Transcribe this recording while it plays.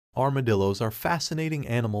Armadillos are fascinating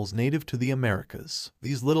animals native to the Americas.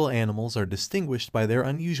 These little animals are distinguished by their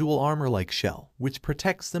unusual armor-like shell, which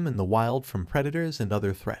protects them in the wild from predators and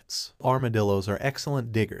other threats. Armadillos are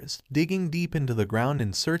excellent diggers, digging deep into the ground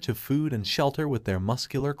in search of food and shelter with their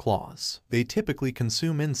muscular claws. They typically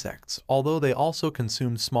consume insects, although they also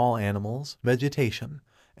consume small animals, vegetation,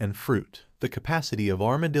 and fruit. The capacity of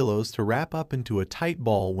armadillos to wrap up into a tight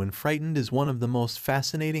ball when frightened is one of the most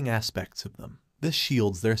fascinating aspects of them. This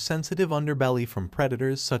shields their sensitive underbelly from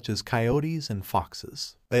predators such as coyotes and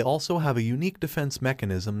foxes. They also have a unique defense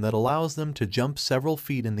mechanism that allows them to jump several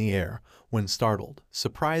feet in the air when startled,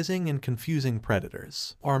 surprising and confusing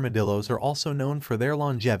predators. Armadillos are also known for their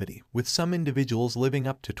longevity, with some individuals living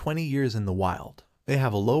up to 20 years in the wild. They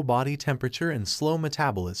have a low body temperature and slow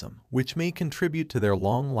metabolism, which may contribute to their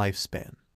long lifespan.